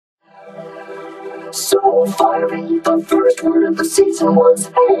so fiery. The first word of the season was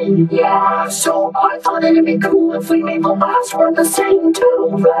hey, yeah. So I thought it'd be cool if we made the last word the same too,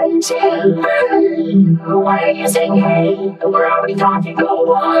 right? Hey, why are you saying hey? We're already talking.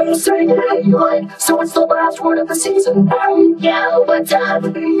 Oh, I'm saying hey, like, so it's the last word of the season. Hey, yeah, but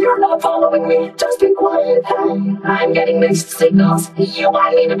you're not following me. Just be quiet. Hey, I'm getting mixed signals. You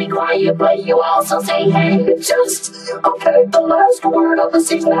want me to be quiet, but you also say hey. Just okay. The last word of the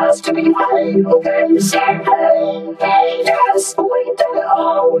season has to be hey. Okay, say hey, hey, yes. Wait,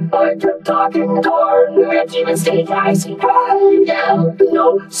 oh, I kept talking. Darn, can't even stay icy. Hey, yeah,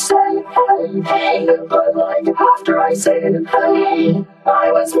 no, say hey, hey, but like after I said hey,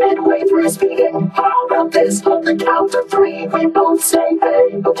 I was midway through speaking. How about this? On the count of three, we both say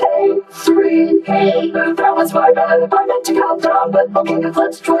hey. Okay, three, hey. That was my bad. I meant to count down, but okay,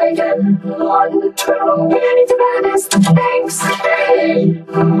 let's try again. 1, 2, it's the baddest. Thanks,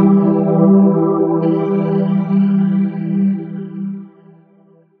 hey.